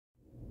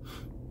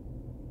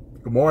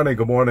Good morning.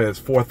 Good morning. It's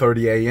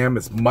 4:30 a.m.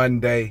 It's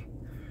Monday.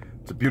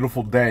 It's a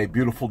beautiful day.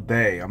 Beautiful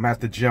day. I'm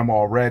at the gym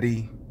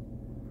already.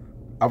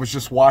 I was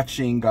just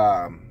watching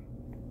Conor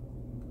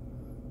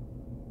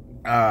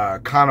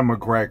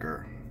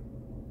McGregor.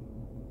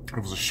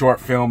 It was a short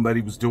film that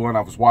he was doing.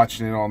 I was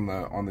watching it on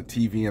the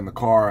TV in the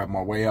car on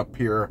my way up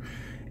here.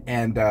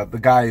 And the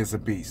guy is a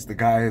beast. The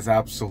guy is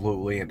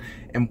absolutely,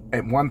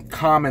 and one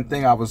common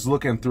thing I was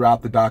looking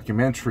throughout the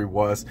documentary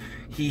was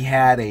he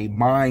had a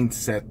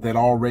mindset that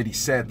already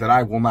said that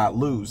I will not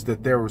lose,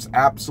 that there was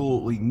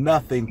absolutely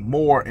nothing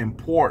more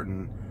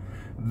important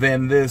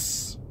than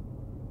this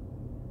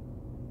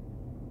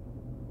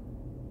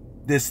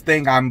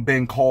thing I'm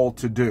being called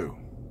to do,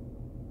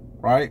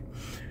 right?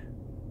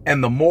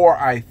 And the more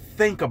I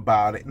think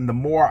about it, and the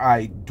more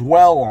I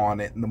dwell on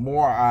it, and the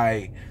more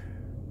I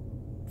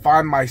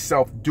find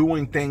myself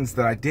doing things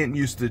that I didn't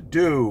used to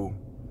do,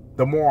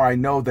 the more I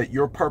know that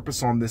your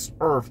purpose on this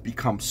earth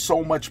becomes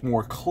so much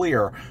more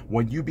clear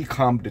when you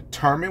become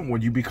determined,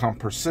 when you become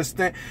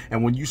persistent,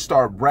 and when you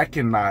start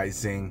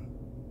recognizing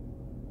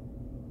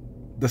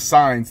the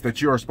signs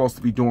that you're supposed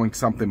to be doing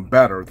something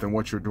better than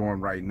what you're doing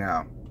right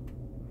now.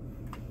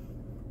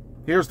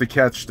 Here's the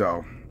catch,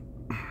 though.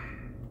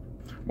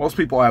 Most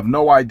people have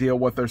no idea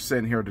what they're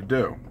sitting here to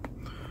do.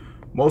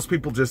 Most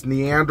people just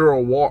meander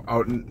around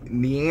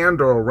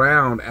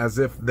as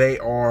if they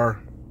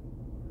are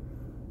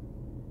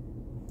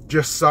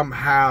just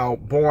somehow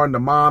born to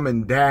mom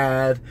and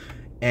dad,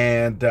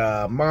 and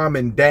mom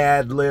and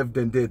dad lived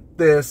and did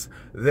this,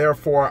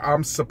 therefore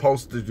I'm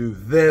supposed to do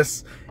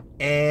this,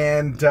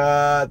 and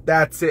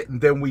that's it, and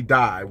then we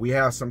die. We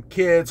have some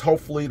kids,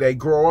 hopefully they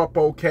grow up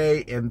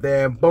okay, and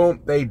then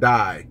boom, they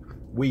die.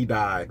 We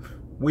die.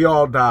 We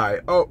all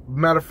die. Oh,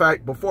 matter of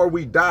fact, before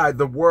we die,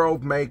 the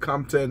world may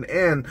come to an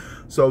end.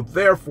 So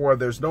therefore,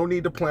 there's no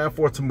need to plan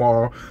for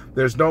tomorrow.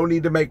 There's no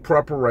need to make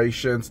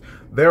preparations.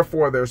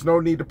 Therefore, there's no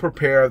need to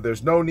prepare.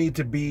 There's no need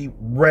to be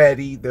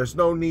ready. There's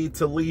no need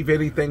to leave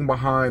anything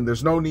behind.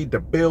 There's no need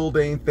to build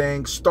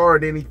anything,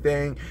 start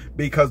anything,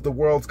 because the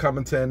world's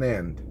coming to an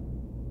end.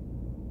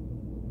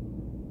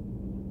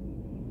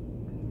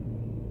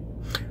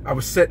 I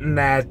was sitting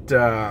at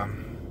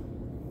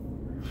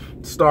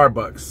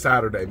Starbucks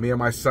Saturday. Me and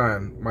my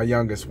son, my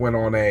youngest, went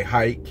on a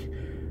hike.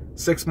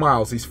 6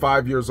 miles. He's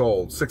 5 years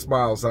old. 6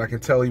 miles, and I can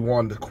tell he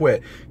wanted to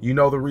quit. You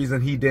know the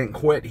reason he didn't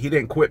quit? He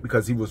didn't quit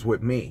because he was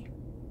with me.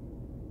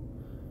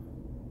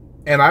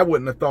 And I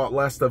wouldn't have thought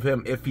less of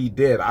him if he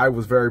did. I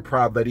was very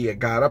proud that he had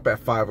got up at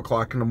 5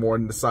 o'clock in the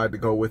morning and decided to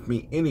go with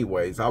me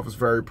anyways. I was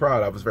very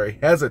proud. I was very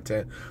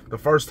hesitant the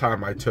first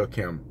time I took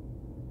him.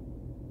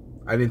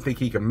 I didn't think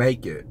he could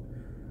make it.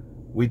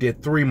 We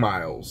did 3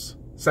 miles.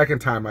 Second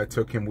time I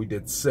took him, we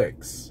did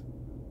 6.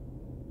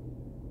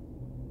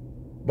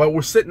 But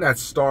we're sitting at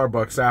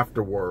Starbucks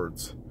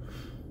afterwards,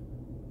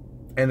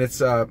 and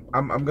it's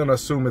I'm gonna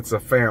assume it's a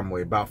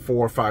family, about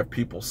 4 or 5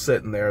 people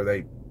sitting there.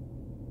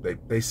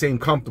 They seem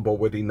comfortable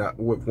with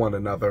one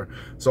another,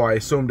 so I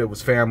assumed it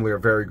was family or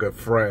very good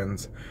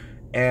friends.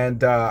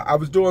 And I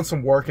was doing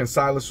some work, and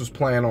Silas was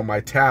playing on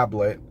my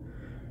tablet.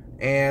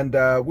 And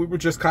we were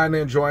just kind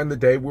of enjoying the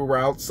day. We were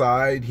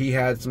outside. He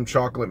had some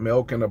chocolate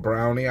milk and a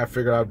brownie. I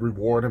figured I'd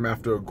reward him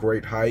after a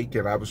great hike.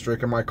 And I was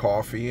drinking my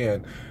coffee.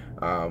 And,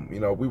 you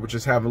know, we were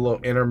just having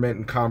little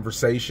intermittent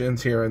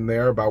conversations here and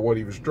there about what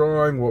he was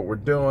drawing, what we're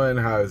doing,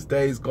 how his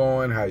day's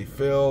going, how he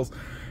feels.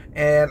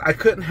 And I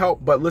couldn't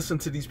help but listen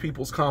to these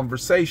people's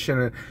conversation.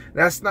 And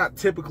that's not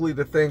typically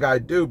the thing I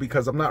do,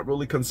 because I'm not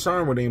really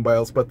concerned with anybody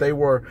else. But they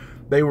were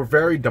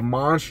very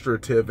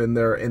demonstrative in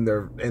their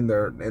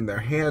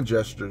hand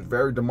gestures,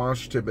 very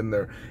demonstrative in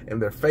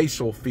their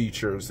facial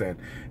features, and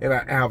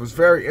I was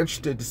very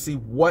interested to see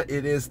what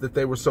it is that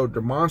they were so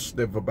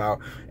demonstrative about.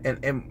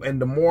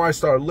 And the more I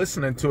started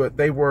listening to it,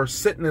 they were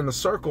sitting in a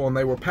circle and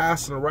they were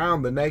passing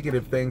around the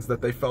negative things that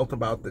they felt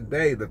about the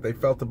day, that they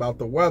felt about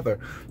the weather,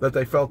 that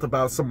they felt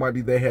about somebody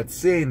they had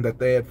seen, that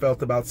they had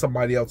felt about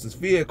somebody else's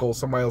vehicle,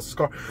 somebody else's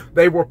car.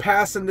 They were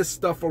passing this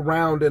stuff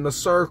around in a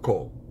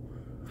circle.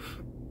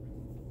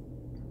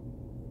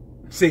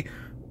 See,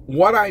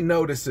 what I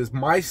noticed is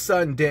my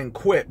son didn't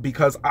quit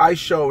because I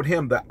showed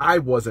him that I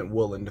wasn't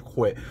willing to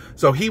quit.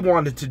 So he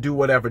wanted to do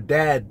whatever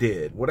dad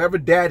did. Whatever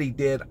daddy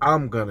did,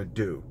 I'm going to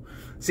do.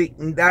 See,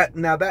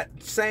 that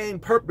same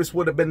purpose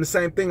would have been the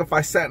same thing if I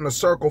sat in a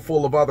circle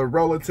full of other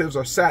relatives,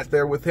 or sat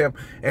there with him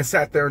and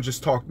sat there and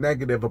just talked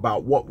negative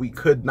about what we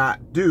could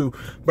not do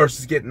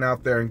versus getting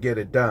out there and get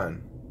it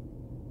done.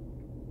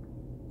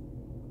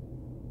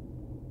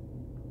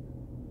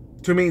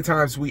 Too many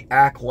times we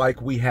act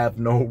like we have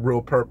no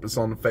real purpose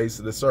on the face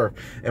of this earth.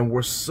 And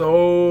we're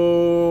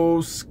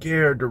so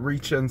scared to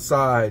reach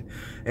inside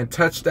and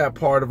touch that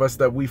part of us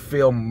that we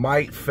feel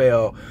might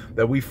fail,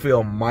 that we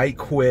feel might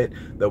quit,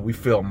 that we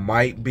feel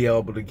might be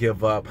able to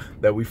give up,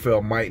 that we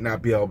feel might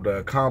not be able to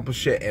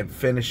accomplish it and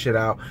finish it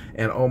out.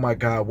 And oh my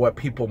God, what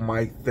people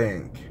might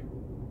think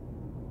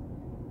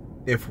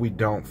if we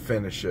don't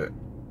finish it.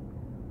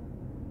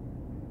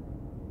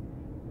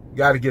 You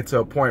got to get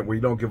to a point where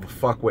you don't give a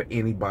fuck what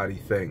anybody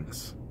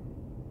thinks.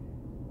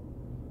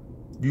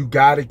 You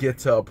got to get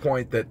to a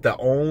point that the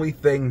only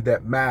thing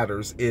that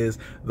matters is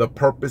the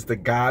purpose that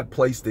God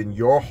placed in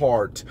your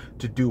heart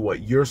to do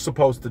what you're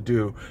supposed to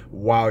do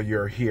while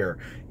you're here.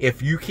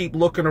 If you keep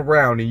looking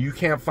around and you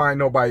can't find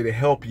nobody to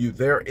help you,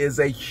 there is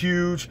a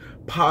huge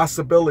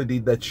possibility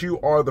that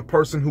you are the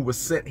person who was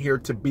sent here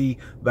to be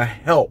the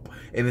help,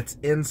 and it's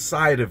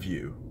inside of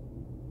you.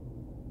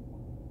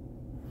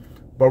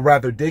 But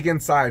rather dig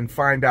inside and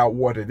find out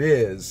what it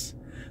is,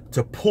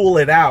 to pull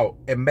it out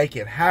and make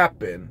it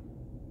happen.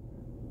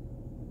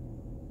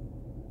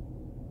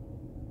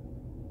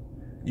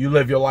 You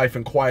live your life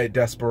in quiet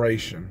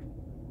desperation,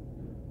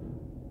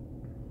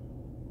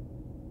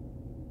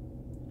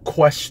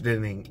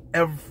 questioning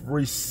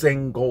every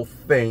single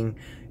thing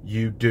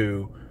you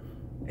do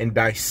and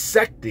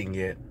dissecting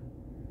it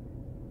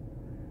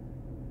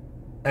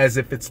as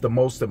if it's the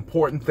most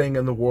important thing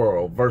in the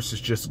world versus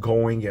just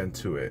going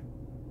into it.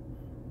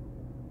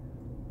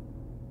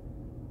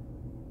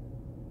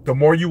 The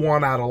more you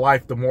want out of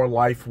life, the more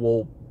life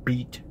will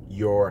beat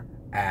your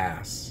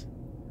ass.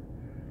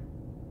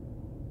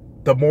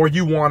 The more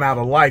you want out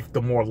of life,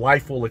 the more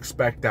life will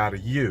expect out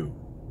of you.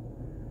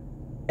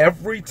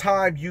 Every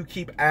time you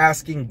keep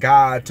asking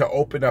God to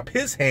open up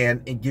his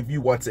hand and give you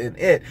what's in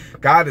it,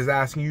 God is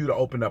asking you to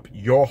open up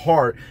your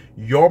heart,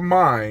 your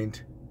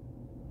mind,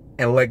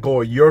 and let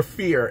go of your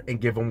fear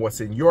and give him what's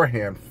in your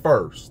hand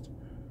first.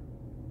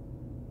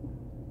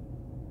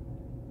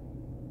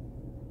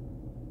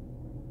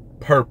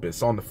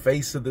 Purpose on the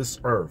face of this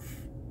earth.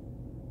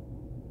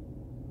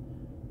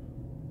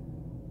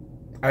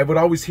 I would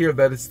always hear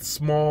that it's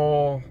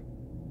small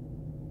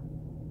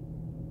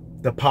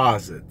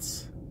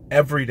deposits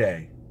every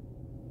day.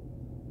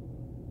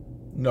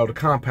 You know, the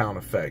compound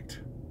effect.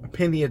 A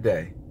penny a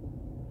day.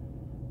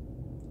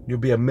 You'll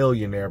be a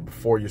millionaire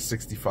before you're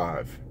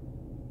 65.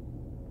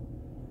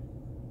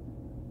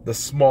 The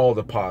small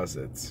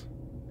deposits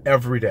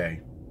every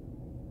day.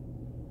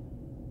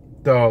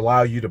 They'll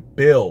allow you to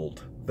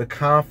build the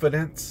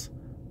confidence,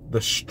 the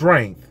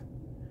strength,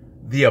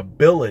 the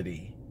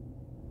ability,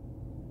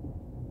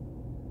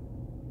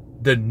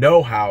 the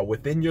know-how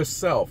within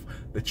yourself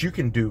that you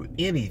can do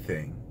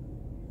anything.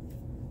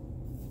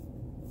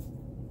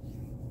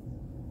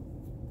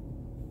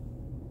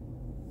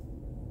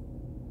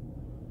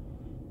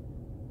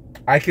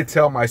 I could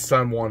tell my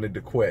son wanted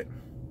to quit.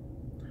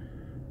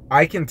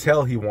 I can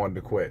tell he wanted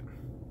to quit.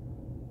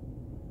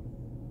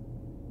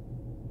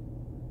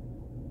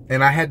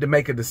 And I had to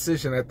make a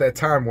decision at that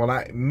time when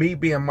me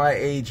being my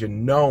age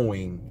and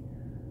knowing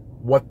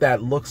what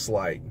that looks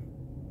like.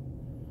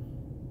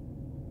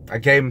 I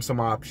gave him some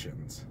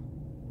options.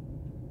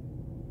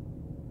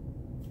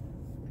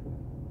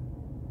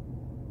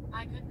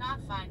 I could not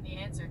find the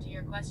answer to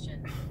your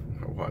question.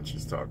 Watch,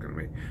 he's talking to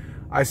me.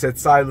 I said,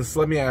 Silas,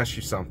 let me ask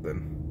you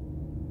something.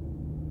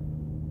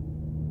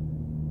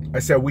 I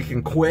said, we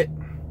can quit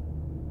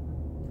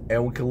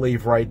and we can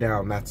leave right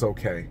now, and that's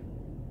okay.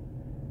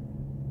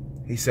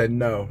 He said,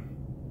 no.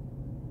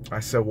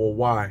 I said, well,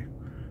 why?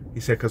 He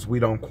said, because we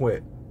don't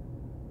quit.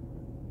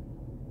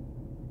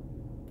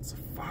 It's a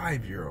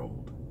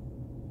 5-year-old.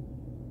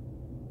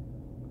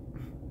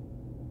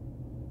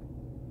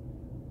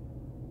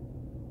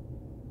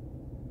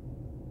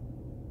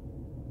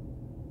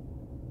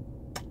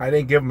 I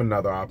didn't give him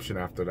another option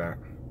after that.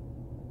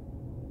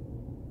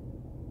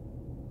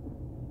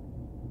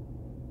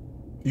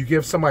 You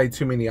give somebody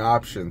too many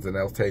options and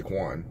they'll take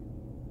one.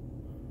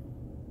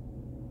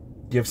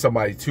 Give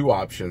somebody 2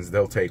 options,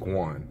 they'll take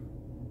 1.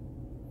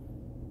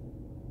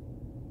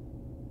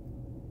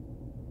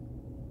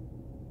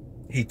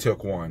 He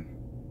took 1.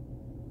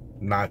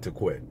 Not to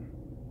quit.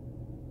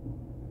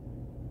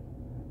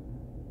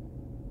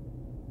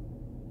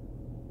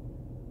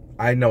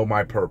 I know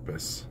my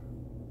purpose.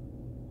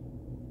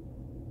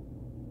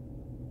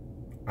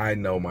 I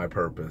know my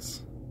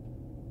purpose.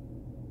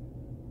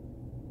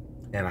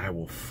 And I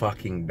will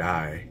fucking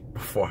die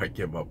before I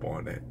give up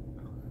on it.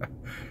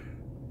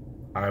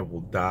 I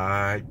will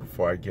die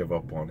before I give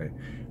up on it.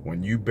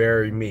 When you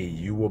bury me,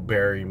 you will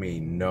bury me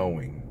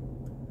knowing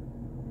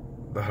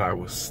that I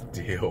was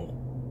still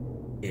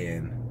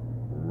en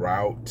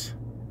route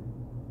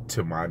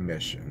to my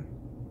mission.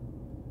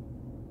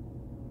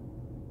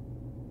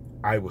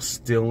 I was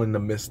still in the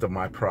midst of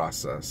my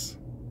process.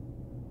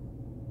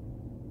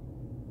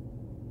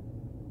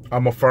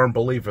 I'm a firm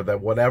believer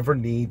that whatever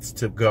needs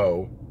to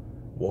go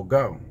will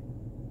go.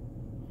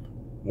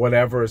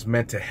 Whatever is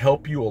meant to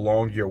help you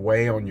along your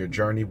way on your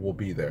journey will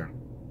be there.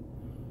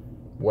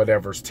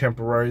 Whatever's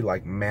temporary,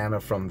 like manna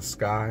from the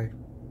sky,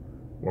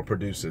 will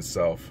produce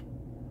itself.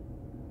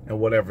 And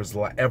whatever's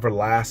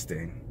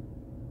everlasting,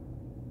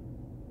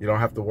 you don't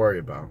have to worry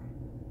about.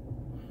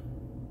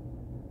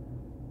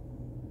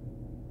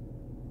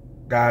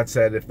 God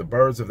said, if the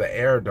birds of the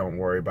air don't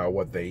worry about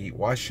what they eat,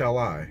 why shall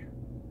I?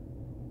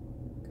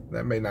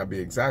 That may not be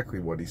exactly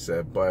what he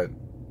said, but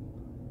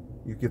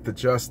you get the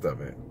gist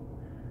of it.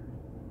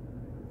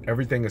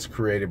 Everything is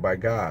created by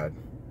God.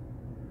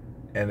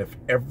 And if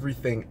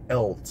everything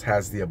else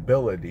has the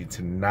ability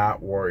to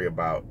not worry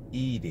about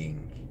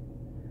eating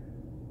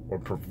or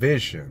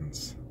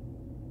provisions,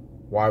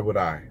 why would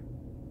I?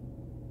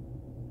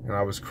 And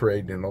I was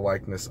created in the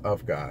likeness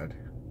of God.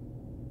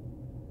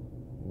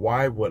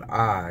 Why would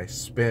I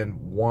spend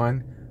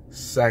 1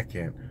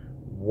 second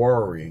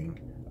worrying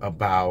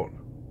about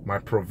my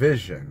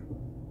provision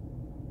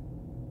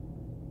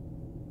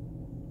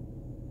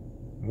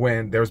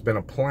when there's been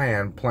a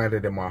plan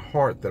planted in my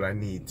heart that I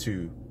need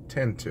to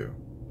tend to?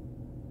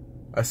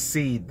 A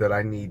seed that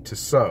I need to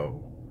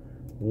sow,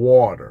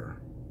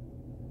 water,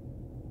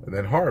 and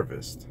then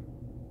harvest.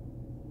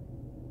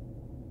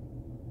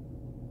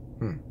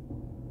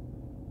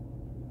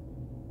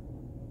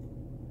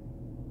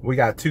 We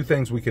got 2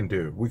 things we can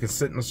do. We can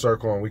sit in a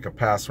circle and we can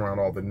pass around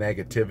all the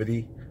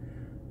negativity,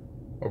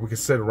 or we can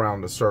sit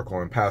around the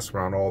circle and pass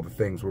around all the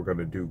things we're going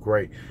to do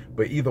great.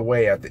 But either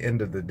way, at the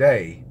end of the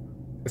day,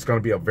 it's going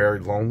to be a very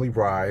lonely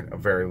ride, a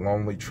very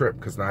lonely trip,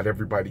 because not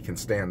everybody can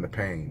stand the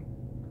pain.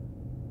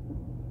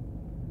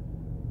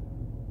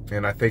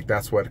 And I think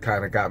that's what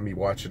kind of got me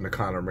watching the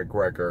Conor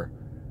McGregor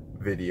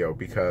video,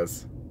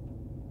 because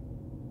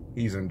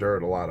he's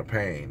endured a lot of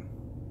pain.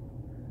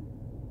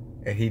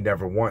 And he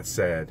never once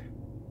said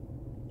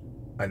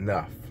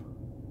enough.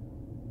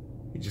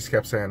 He just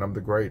kept saying, I'm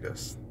the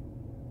greatest.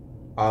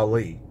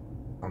 Ali,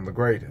 I'm the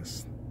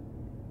greatest.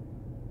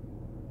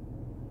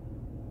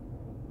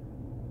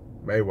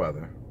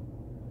 Mayweather,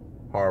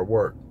 hard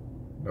work,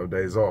 no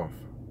days off.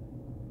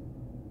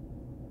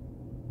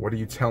 What are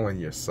you telling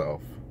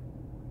yourself?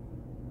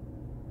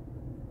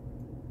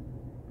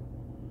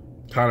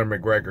 Conor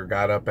McGregor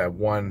got up at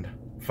one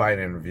fight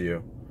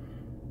interview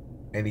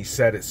and he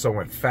said it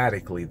so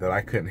emphatically that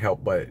I couldn't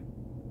help but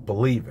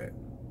believe it.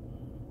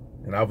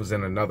 And I was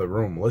in another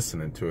room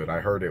listening to it. I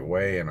heard it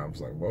way and I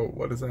was like, whoa,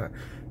 what is that?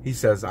 He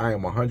says, I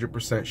am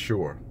 100%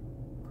 sure.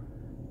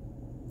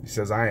 He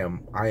says, I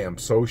am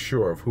so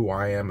sure of who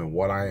I am and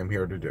what I am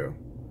here to do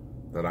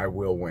that I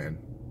will win.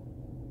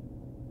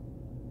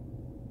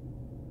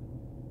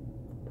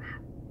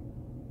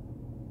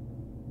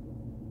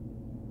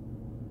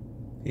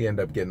 He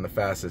ended up getting the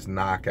fastest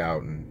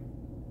knockout in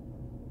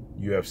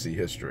UFC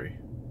history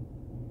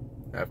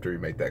after he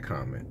made that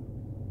comment.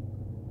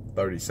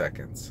 30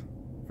 seconds,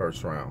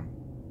 first round,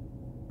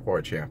 for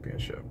a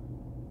championship.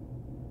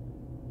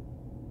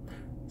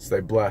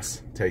 Stay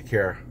blessed. Take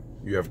care.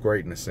 You have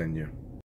greatness in you.